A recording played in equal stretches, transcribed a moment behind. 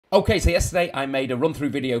Okay, so yesterday I made a run-through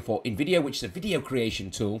video for InVideo, which is a video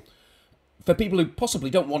creation tool for people who possibly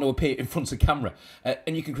don't want to appear in front of camera.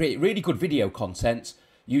 And you can create really good video content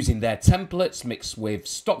using their templates mixed with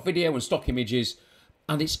stock video and stock images.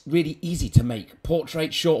 And it's really easy to make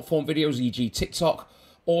portrait, short-form videos, e.g. TikTok,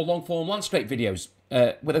 or long-form landscape videos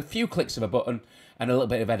with a few clicks of a button and a little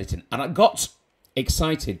bit of editing. And I got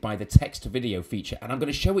excited by the text-to-video feature, and I'm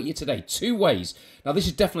going to show it you today. 2 ways. Now, this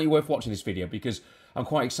is definitely worth watching this video because I'm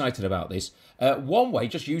quite excited about this. One way,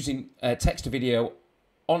 just using text-to-video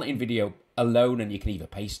on InVideo alone, and you can either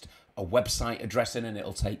paste a website address in and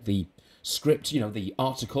it'll take the script, the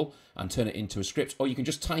article, and turn it into a script, or you can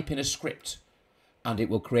just type in a script and it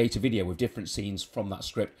will create a video with different scenes from that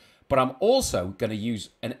script. But I'm also going to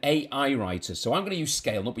use an AI writer. So I'm going to use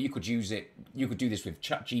Scalenut, but you could use it. You could do this with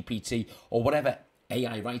ChatGPT or whatever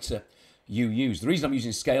AI writer you use. The reason I'm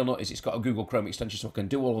using Scalenut is it's got a Google Chrome extension, so I can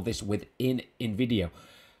do all of this within InVideo.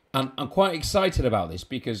 And I'm quite excited about this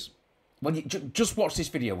because when you just watch this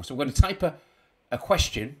video, so we're going to type a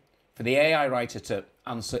question for the AI writer to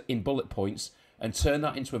answer in bullet points and turn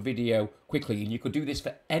that into a video quickly. And you could do this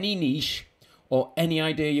for any niche or any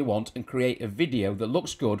idea you want and create a video that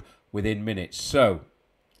looks good within minutes. So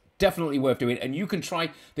definitely worth doing. And you can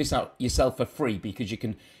try this out yourself for free because you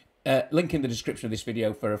can link in the description of this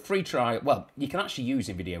video for a free trial. Well, you can actually use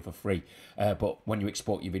InVideo for free, but when you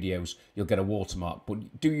export your videos, you'll get a watermark.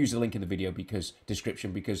 But do use the link in the video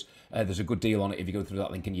description because there's a good deal on it if you go through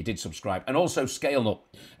that link and you did subscribe. And also Scalenut,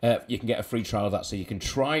 you can get a free trial of that, so you can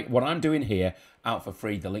try what I'm doing here out for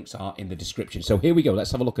free. The links are in the description. So here we go.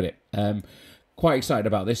 Let's have a look at it. Quite excited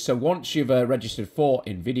about this. So once you've registered for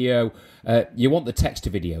InVideo, you want the text to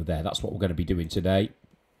video there. That's what we're going to be doing today.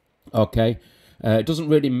 Okay. It doesn't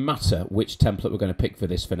really matter which template we're going to pick for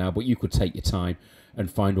this for now, but you could take your time and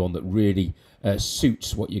find one that really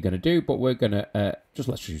suits what you're going to do. But we're going to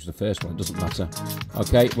let's use the first one. It doesn't matter.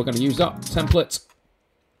 Okay, we're going to use that template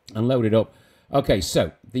and load it up. Okay,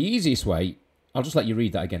 so the easiest way, I'll just let you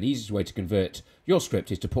read that again. The easiest way to convert your script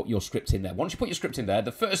is to put your script in there. Once you put your script in there,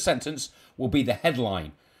 the first sentence will be the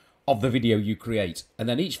headline of the video you create, and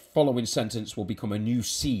then each following sentence will become a new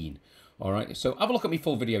scene. All right, so have a look at my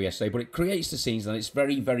full video yesterday, but it creates the scenes and it's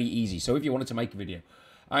very, very easy. So if you wanted to make a video,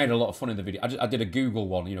 I had a lot of fun in the video. I did a Google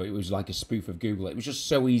one, it was like a spoof of Google. It was just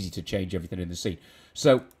so easy to change everything in the scene.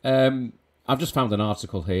 So I've just found an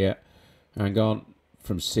article here, hang on,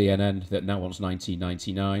 from CNN that now wants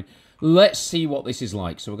 19.99. Let's see what this is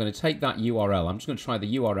like. So we're going to take that URL. I'm just going to try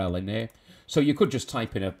the URL in here. So you could just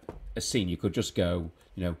type in a scene. You could just go,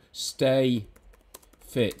 stay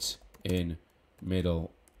fit in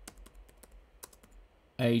middle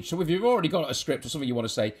age. So if you've already got a script or something you want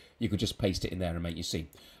to say, you could just paste it in there and make your scene.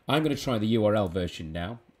 I'm going to try the URL version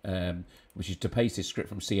now, which is to paste this script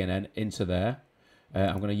from CNN into there.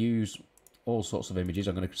 I'm going to use all sorts of images.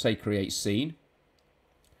 I'm going to say create scene.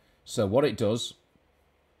 So what it does,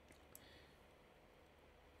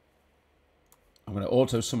 I'm going to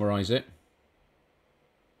auto-summarize it.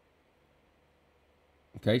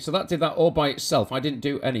 Okay, so that did that all by itself. I didn't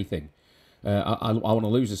do anything. I want to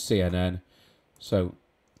lose a CNN. So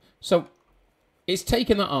it's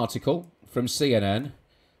taken that article from CNN.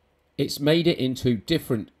 It's made it into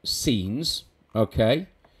different scenes. Okay.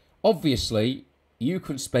 Obviously, you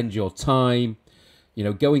can spend your time,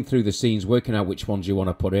 going through the scenes, working out which ones you want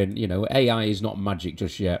to put in. AI is not magic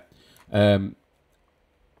just yet. But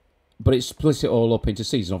it splits it all up into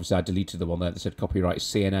scenes. Obviously, I deleted the one there that said copyright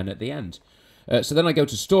CNN at the end. So then I go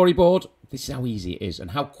to storyboard. This is how easy it is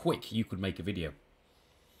and how quick you could make a video.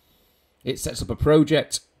 It sets up a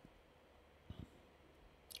project.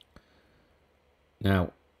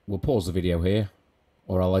 Now, we'll pause the video here,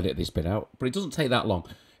 or I'll edit this bit out. But it doesn't take that long.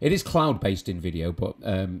 It is cloud-based in video, but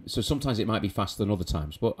so sometimes it might be faster than other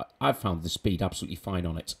times. But I've found the speed absolutely fine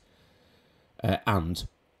on it. And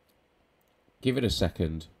give it a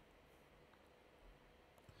second.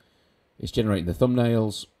 It's generating the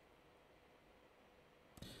thumbnails.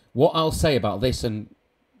 What I'll say about this and,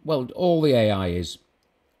 well, all the AI is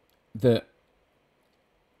that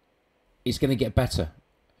it's going to get better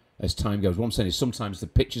as time goes. What I'm saying is sometimes the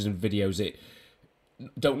pictures and videos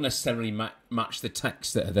don't necessarily match the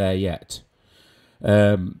text that are there yet.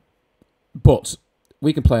 But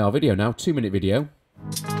we can play our video now, 2-minute video.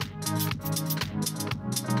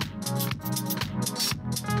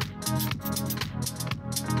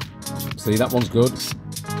 See, that one's good.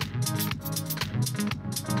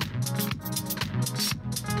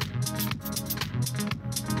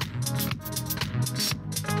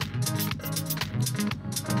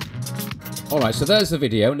 All right, so there's the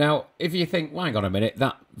video. Now, if you think, well, hang on a minute,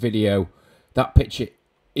 that video, that picture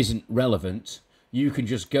isn't relevant, you can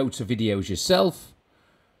just go to videos yourself,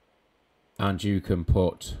 and you can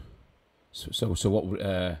put so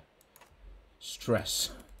what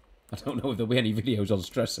stress. I don't know if there'll be any videos on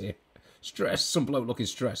stress here. Stress. Some bloke looking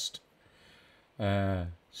stressed.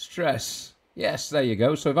 Stress. Yes, there you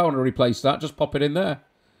go. So if I want to replace that, just pop it in there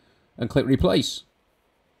and click replace.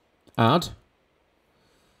 Add.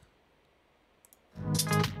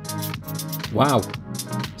 Wow.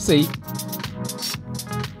 See?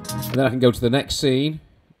 And then I can go to the next scene.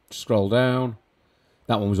 Scroll down.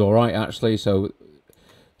 That one was all right, actually. So,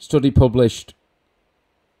 study published.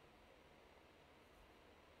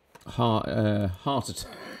 Heart attack.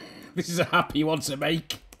 This is a happy one to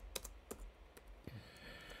make.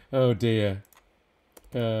 Oh dear.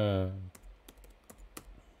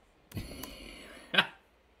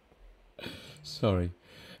 Sorry.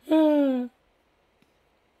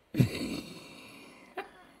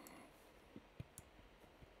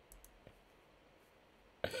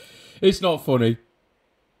 It's not funny.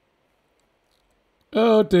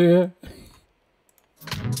 Oh dear.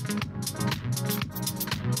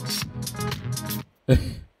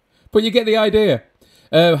 But you get the idea.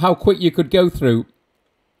 How quick you could go through.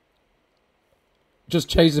 Just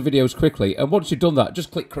change the videos quickly, and once you've done that,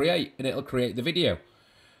 just click create, and it'll create the video.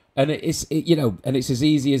 And it's as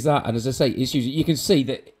easy as that. And as I say, it's usually, you can see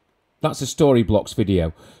that that's a story blocks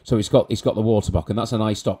video. So it's got the watermark, and that's an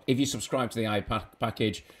iStock. If you subscribe to the Ai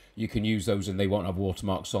package, you can use those, and they won't have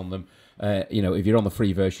watermarks on them. If you're on the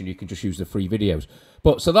free version, you can just use the free videos.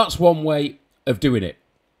 But so that's one way of doing it.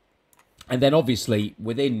 And then obviously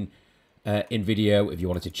within InVideo, if you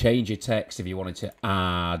wanted to change your text, if you wanted to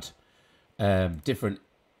add different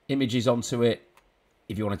images onto it,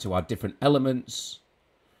 if you wanted to add different elements,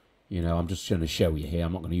 I'm just going to show you here.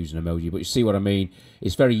 I'm not going to use an emoji, but you see what I mean.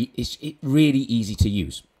 It's really easy to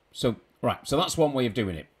use. So so that's one way of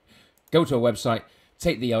doing it. Go to a website,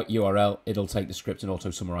 take the URL, it'll take the script and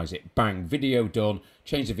auto summarize it. Bang, video done.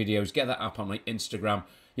 Change the videos, get that up on Instagram,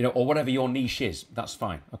 or whatever your niche is. That's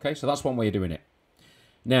fine. Okay, so that's one way of doing it.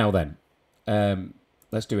 Now then,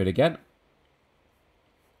 let's do it again.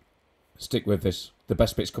 Stick with this. The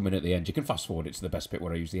best bit's coming at the end. You can fast forward it to the best bit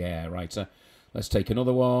where I use the AI writer. Let's take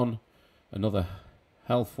another one, another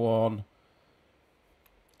health one.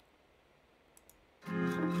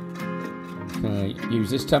 Okay,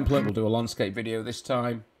 use this template. We'll do a landscape video this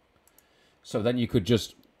time. So then you could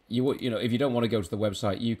just, if you don't want to go to the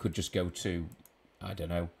website, you could just go to, I don't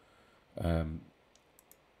know,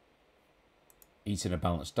 eating a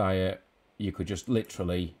balanced diet. You could just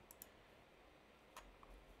literally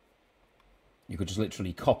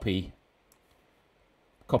copy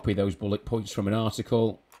those bullet points from an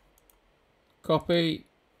article. Copy.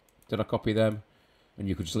 Did I copy them? And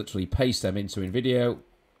you could just literally paste them into InVideo.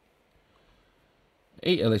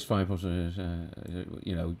 Eat a list 5,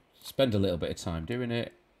 spend a little bit of time doing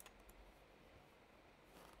it.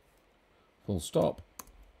 Full stop.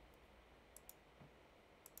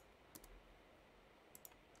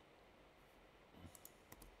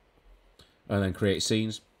 And then create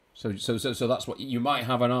scenes. So that's what you might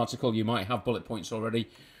have, an article, you might have bullet points already.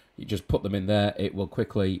 You just put them in there. It will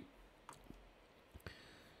quickly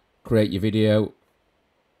create your video.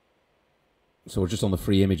 So we're just on the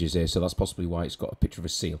free images here, so that's possibly why it's got a picture of a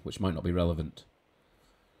seal, which might not be relevant.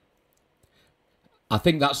 I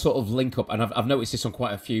think that sort of link up, and I've noticed this on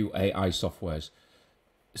quite a few AI softwares.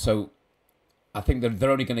 So I think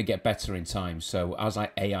they're only going to get better in time. So as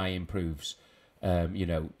AI improves,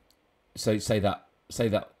 so say that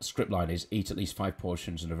script line is eat at least 5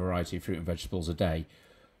 portions and a variety of fruit and vegetables a day.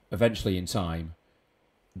 Eventually, in time,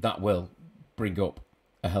 that will bring up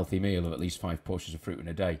a healthy meal of at least 5 portions of fruit in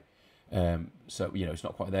a day. So it's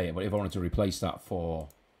not quite there yet. But if I wanted to replace that for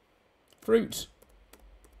fruit,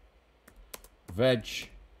 vegetables,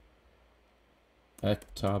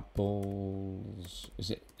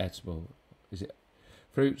 is it edible? Is it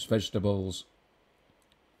fruits, vegetables?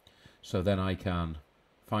 So then I can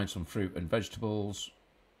find some fruit and vegetables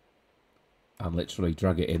and literally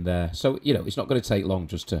drag it in there. So, it's not going to take long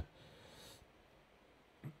just to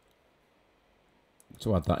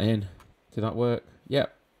add that in. Did that work?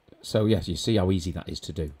 Yep. So, yes, you see how easy that is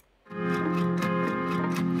to do.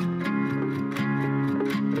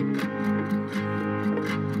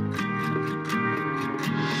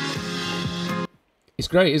 It's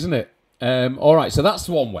great, isn't it? All right, so that's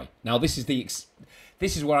one way. Now, this is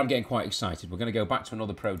where I'm getting quite excited. We're going to go back to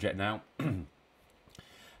another project now.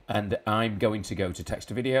 And I'm going to go to text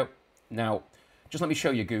to video. Now, just let me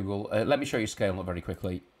show you Google. Let me show you Scalenut very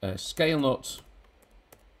quickly. Scalenut.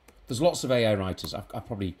 There's lots of AI writers. I've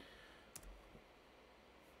probably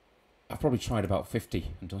tried about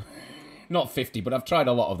 50 and not 50, but I've tried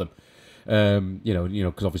a lot of them. You know,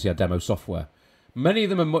 because obviously I demo software. Many of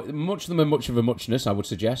them are much of a muchness, I would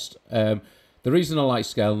suggest. The reason I like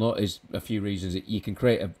Scalenut is a few reasons. You can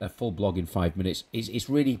create a full blog in 5 minutes. It's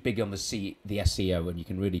really big on the SEO, and you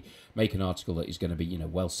can really make an article that is going to be, you know,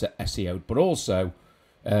 well set SEO'd. But also,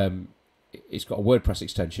 it's got a WordPress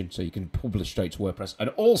extension, so you can publish straight to WordPress. And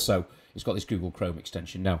also, it's got this Google Chrome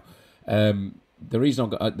extension. Now, the reason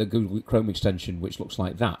I've got the Google Chrome extension, which looks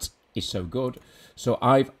like that, is so good. So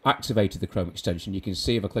I've activated the Chrome extension. You can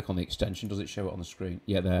see if I click on the extension, does it show it on the screen?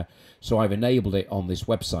 Yeah, there. So I've enabled it on this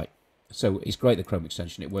website. So it's great, the Chrome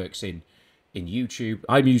extension. It works in YouTube.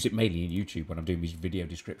 I use it mainly in YouTube when I'm doing these video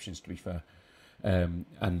descriptions, to be fair.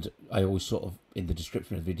 And I always sort of, in the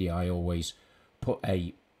description of the video, I always put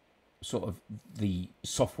a sort of the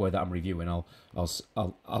software that I'm reviewing.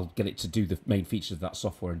 I'll get it to do the main features of that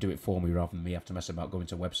software and do it for me, rather than me have to mess about going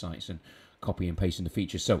to websites and copy and pasting the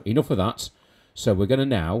features. So enough of that. So we're going to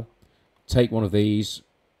now take one of these.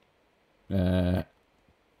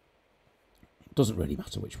 Doesn't really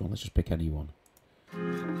matter which one. Let's just pick any one.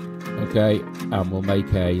 Okay, and we'll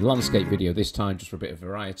make a landscape video this time, just for a bit of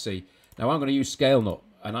variety. Now I'm going to use Scalenut,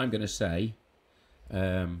 and I'm going to say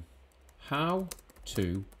how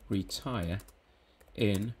to retire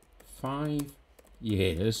in 5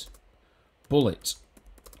 years, bullet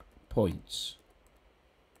points.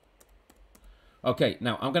 Okay,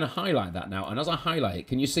 now I'm going to highlight that now, and as I highlight it,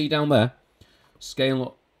 can you see down there,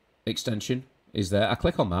 Scalenut extension is there. I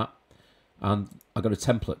click on that, and I go to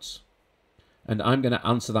templates, and I'm going to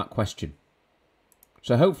answer that question.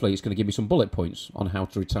 So hopefully it's going to give me some bullet points on how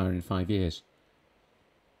to retire in 5 years.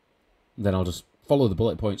 And then I'll just follow the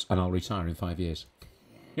bullet points and I'll retire in 5 years.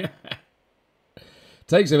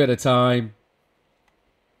 Takes a bit of time.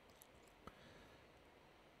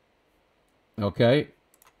 Okay.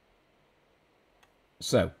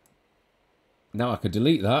 So now I could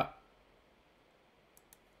delete that.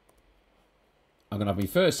 I'm going to have my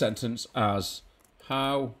first sentence as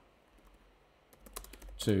how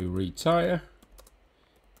to retire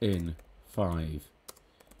in 5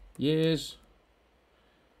 years.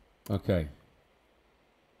 Okay.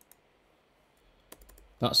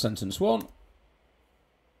 That's sentence 1.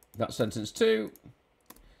 That's sentence 2.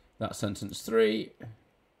 That's sentence 3.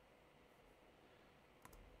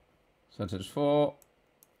 Sentence 4.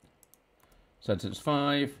 Sentence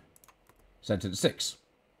 5. Sentence 6.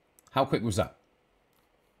 How quick was that?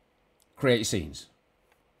 Create scenes.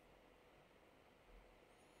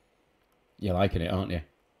 You're liking it, aren't you?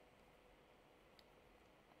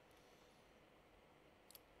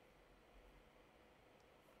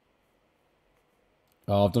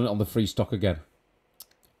 Oh, I've done it on the free stock again.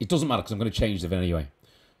 It doesn't matter because I'm going to change them anyway.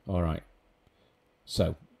 All right.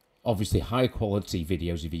 So, obviously, high quality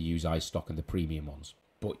videos if you use iStock and the premium ones.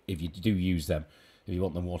 But if you do use them, if you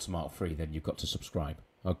want them watermark free, then you've got to subscribe.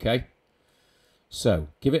 Okay? So,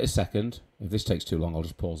 give it a second. If this takes too long, I'll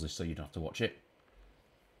just pause this so you don't have to watch it.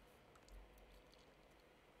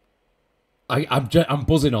 I'm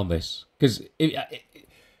buzzing on this because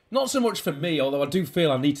not so much for me, although I do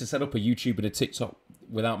feel I need to set up a YouTube and a TikTok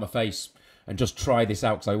without my face and just try this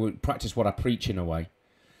out because I would practice what I preach in a way.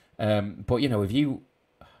 But, you know, if you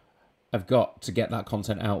have got to get that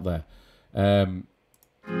content out there.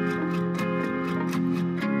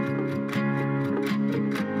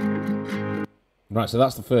 Right, so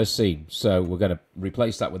that's the first scene. So we're going to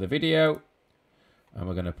replace that with a video, and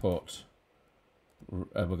we're going to put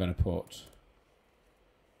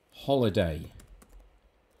holiday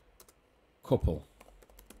couple.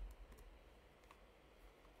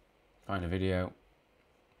 Find a video.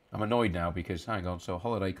 I'm annoyed now because, hang on, so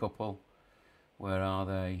holiday couple, where are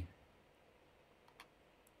they?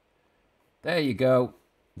 There you go.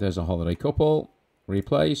 There's a holiday couple.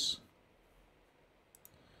 Replace.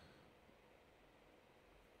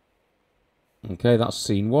 Okay, that's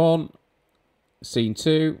scene 1. Scene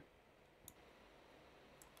 2.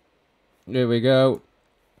 There we go.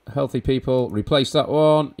 Healthy people. Replace that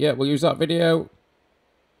one. Yeah, we'll use that video.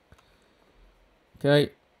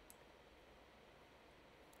 Okay.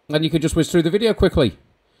 And you can just whiz through the video quickly.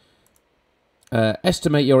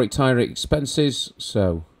 Estimate your retirement expenses.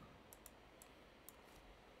 So,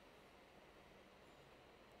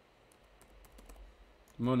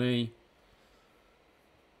 money.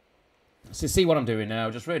 So see what I'm doing now.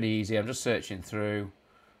 Just really easy. I'm just searching through,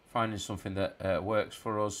 finding something that works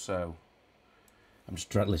for us. So I'm just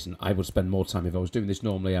trying to listen. I would spend more time if I was doing this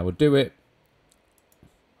normally. I would do it.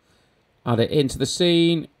 Add it into the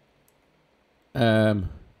scene.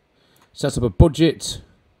 Set up a budget.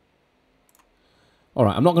 All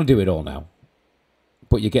right, I'm not going to do it all now,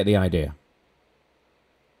 but you get the idea.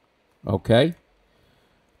 Okay.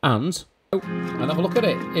 And have a look at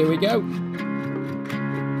it. Here we go.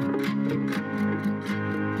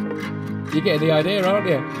 You're getting the idea, aren't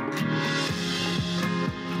you?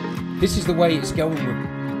 This is the way it's going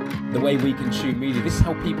with the way we consume media. This is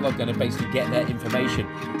how people are going to basically get their information.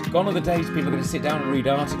 Gone are the days people are going to sit down and read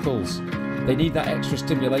articles. They need that extra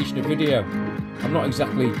stimulation of video. I'm not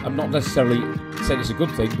necessarily saying it's a good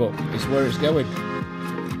thing, but it's where it's going.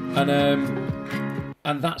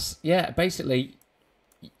 And that's, yeah, basically,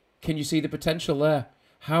 can you see the potential there?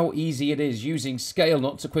 How easy it is using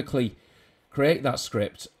Scalenut to quickly create that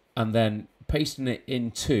script and then pasting it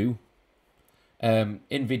into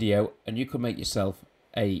InVideo, and you can make yourself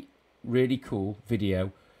a really cool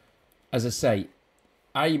video. As I say,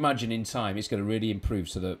 I imagine in time it's going to really improve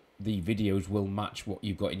so that the videos will match what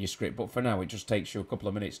you've got in your script. But for now, it just takes you a couple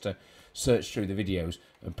of minutes to search through the videos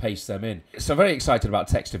and paste them in. So very excited about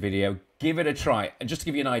text to video. Give it a try. And just to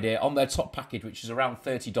give you an idea, on their top package, which is around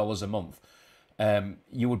 $30 a month,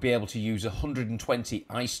 you would be able to use 120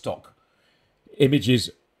 iStock images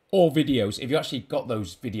or videos. If you actually got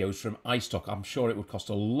those videos from iStock, I'm sure it would cost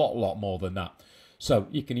a lot more than that. So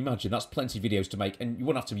you can imagine that's plenty of videos to make, and you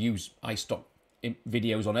wouldn't have to use iStock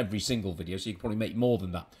videos on every single video, so you can probably make more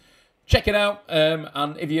than that. Check it out,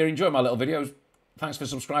 and if you're enjoying my little videos, thanks for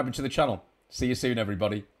subscribing to the channel. See you soon,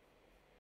 everybody.